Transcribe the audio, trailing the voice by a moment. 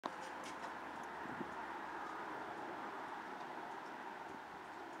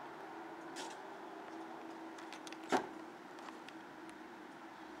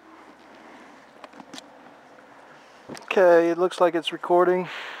Okay, it looks like it's recording,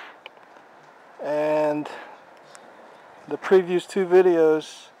 and the previous two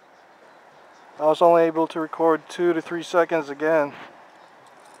videos I was only able to record 2 to 3 seconds again,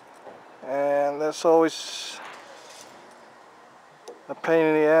 and that's always a pain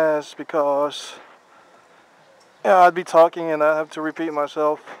in the ass because I'd be talking and I'd have to repeat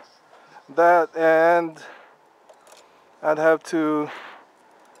myself. That, and I'd have to,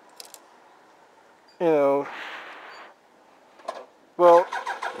 well,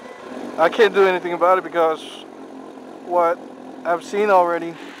 I can't do anything about it because what I've seen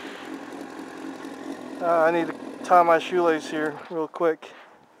already. I need to tie my shoelace here real quick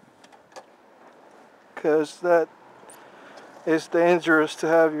because that is dangerous to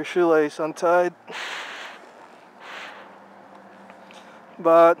have your shoelace untied.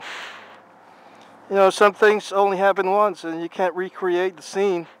 But some things only happen once and you can't recreate the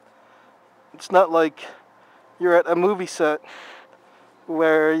scene. It's not like you're at a movie set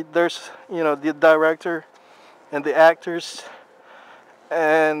where there's the director and the actors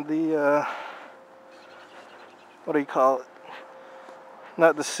and the what do you call it?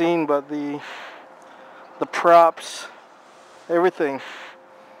 Not the scene, but the props, everything.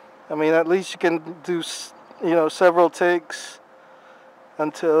 I mean, at least you can do several takes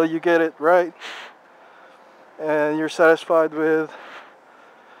until you get it right and you're satisfied with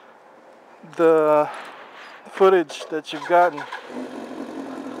the footage that you've gotten.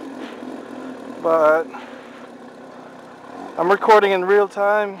 But I'm recording in real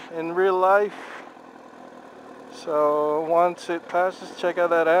time, in real life, so once it passes, check out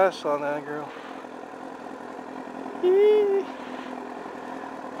that ass on that girl. Eee.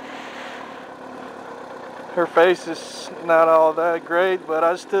 Her face is not all that great, but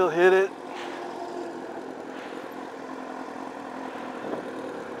I still hit it.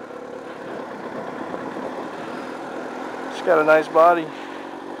 She's got a nice body.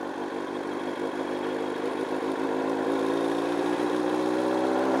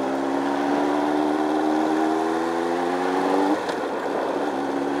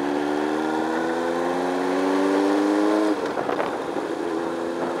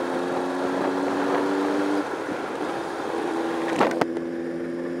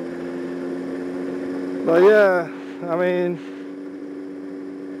 But yeah, I mean,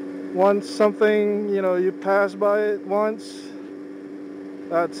 once something, you pass by it once,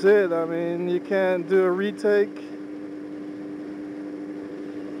 that's it. I mean, you can't do a retake.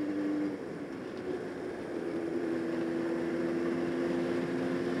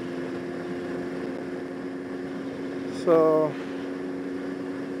 So,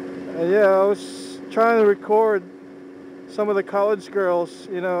 yeah, I was trying to record some of the college girls,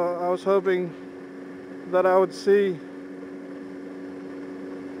 I was hoping that I would see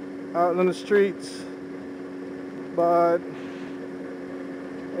out in the streets, but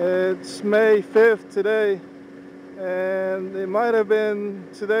it's May 5th today, and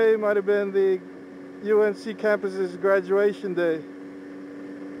today might have been the UNC campus's graduation day.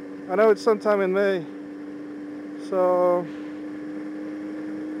 I know it's sometime in May, so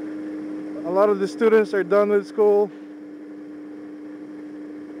a lot of the students are done with school,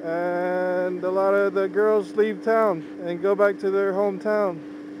 and a lot of the girls leave town and go back to their hometown.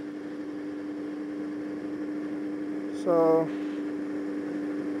 So,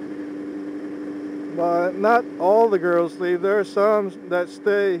 but not all the girls leave. There are some that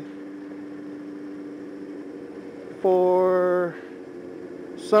stay for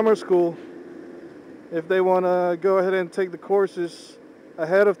summer school if they want to go ahead and take the courses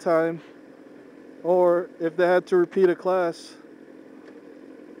ahead of time, or if they had to repeat a class.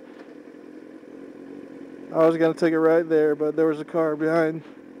 I was going to take it right there, but there was a car behind.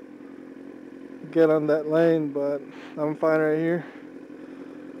 Get on that lane, but I'm fine right here.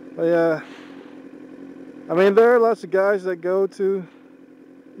 But yeah, I mean, there are lots of guys that go to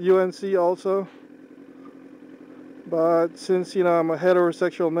UNC also, but since I'm a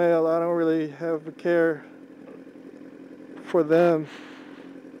heterosexual male, I don't really have a care for them.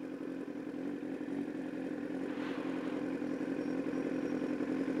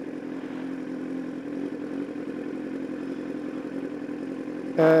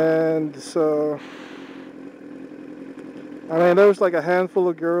 And so, I mean, there was like a handful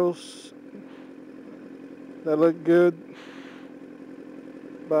of girls that looked good,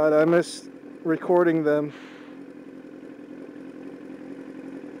 but I missed recording them.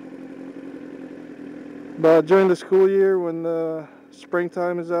 But during the school year, when the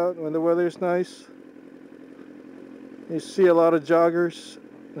springtime is out, when the weather is nice, you see a lot of joggers,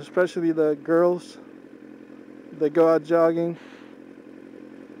 especially the girls. They go out jogging.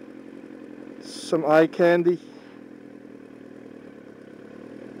 Some eye candy.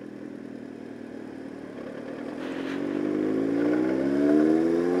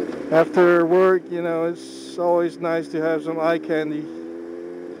 After work, you know, it's always nice to have some eye candy.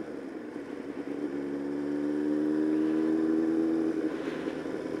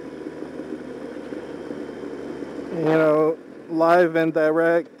 You know, live and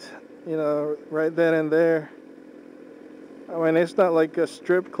direct, you know, right then and there. I mean, it's not like a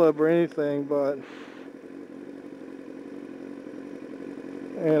strip club or anything, but,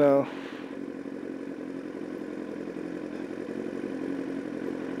 you know,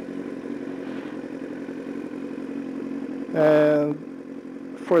 and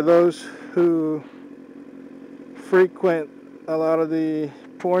for those who frequent a lot of the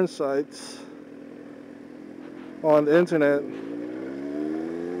porn sites on the internet,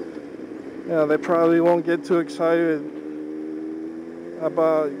 you know, they probably won't get too excited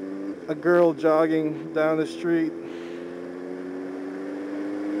about a girl jogging down the street.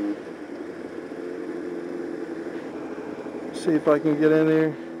 See if I can get in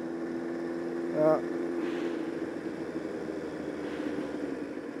here.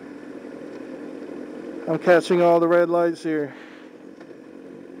 I'm catching all the red lights here.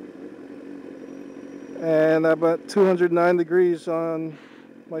 And I'm at 209 degrees on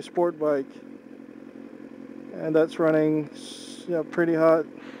my sport bike. And that's running, you know, pretty hot.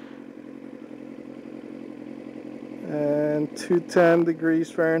 And 210 degrees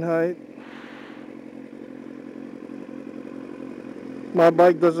Fahrenheit. My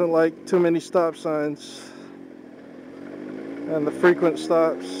bike doesn't like too many stop signs and the frequent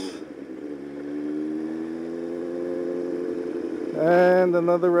stops. And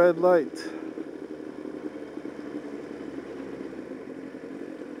another red light.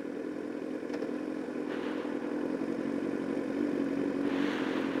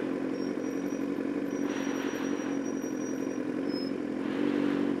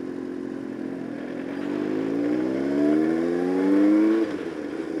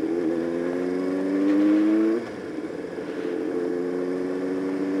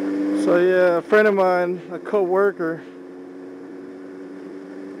 So yeah, a friend of mine, a co-worker,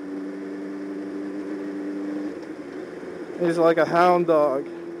 he's like a hound dog.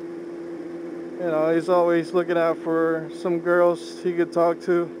 You know, he's always looking out for some girls he could talk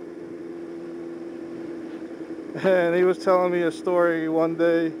to. And he was telling me a story one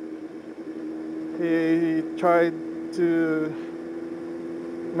day. He tried to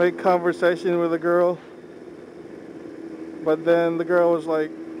make conversation with a girl, but then the girl was like,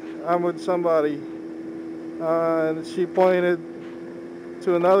 "I'm with somebody," and she pointed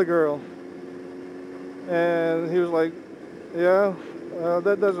to another girl, and he was like, "Yeah,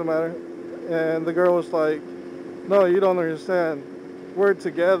 that doesn't matter," and the girl was like, "No, you don't understand, we're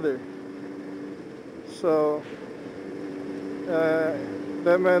together." So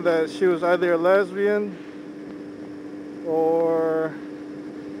that meant that she was either a lesbian or,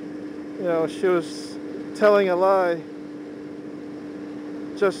 you know, she was telling a lie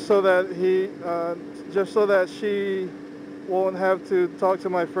just so that she won't have to talk to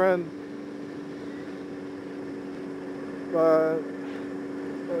my friend. But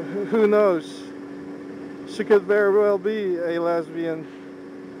who knows? She could very well be a lesbian.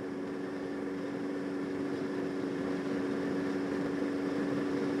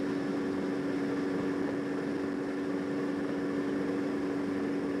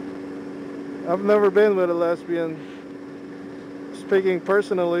 I've never been with a lesbian, speaking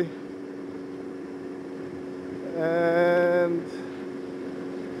personally, and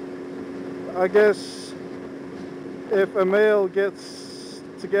I guess if a male gets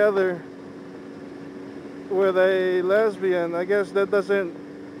together with a lesbian, I guess that doesn't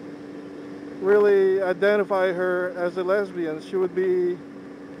really identify her as a lesbian. She would be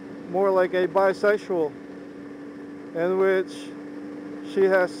more like a bisexual, in which she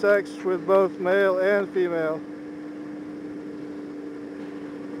has sex with both male and female.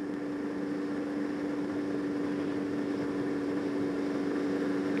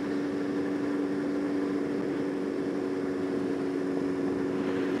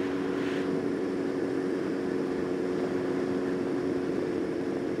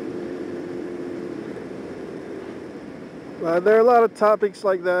 There are a lot of topics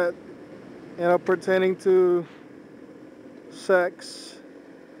like that, you know, pertaining to sex,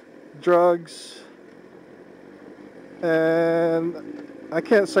 drugs, and I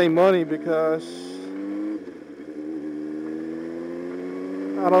can't say money because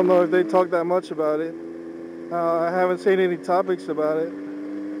I don't know if they talk that much about it. I haven't seen any topics about it.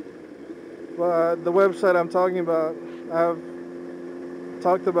 But the website I'm talking about, I've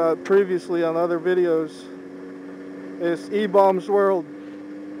talked about previously on other videos, is eBombs World.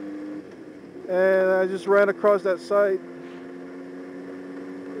 And I just ran across that site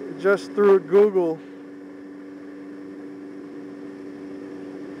just through Google.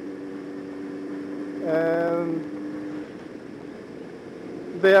 And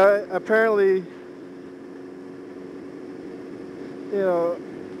they are apparently, you know,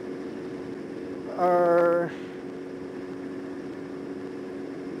 are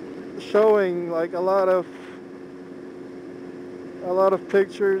showing like a lot of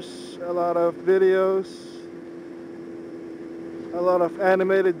pictures, a lot of videos, a lot of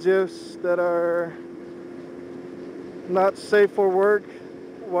animated GIFs that are not safe for work.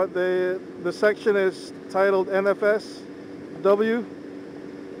 What the section is titled NFSW.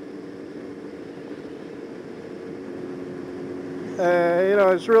 You know,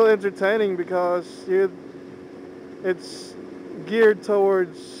 it's really entertaining because it's geared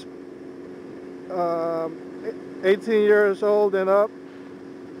towards 18 years old and up,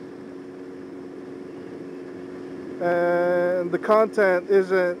 and the content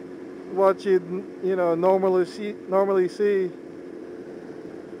isn't what you normally see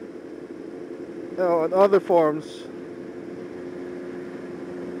in other forms.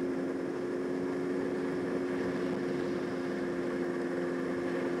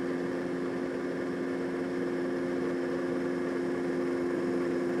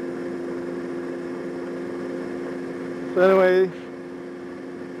 So anyway,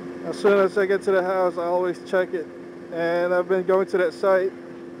 as soon as I get to the house, I always check it. And I've been going to that site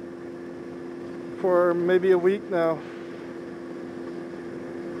for maybe a week now.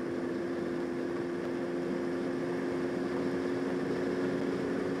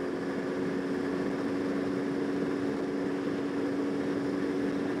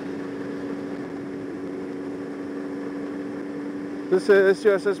 This is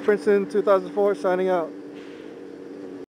USS Princeton 2004 signing out.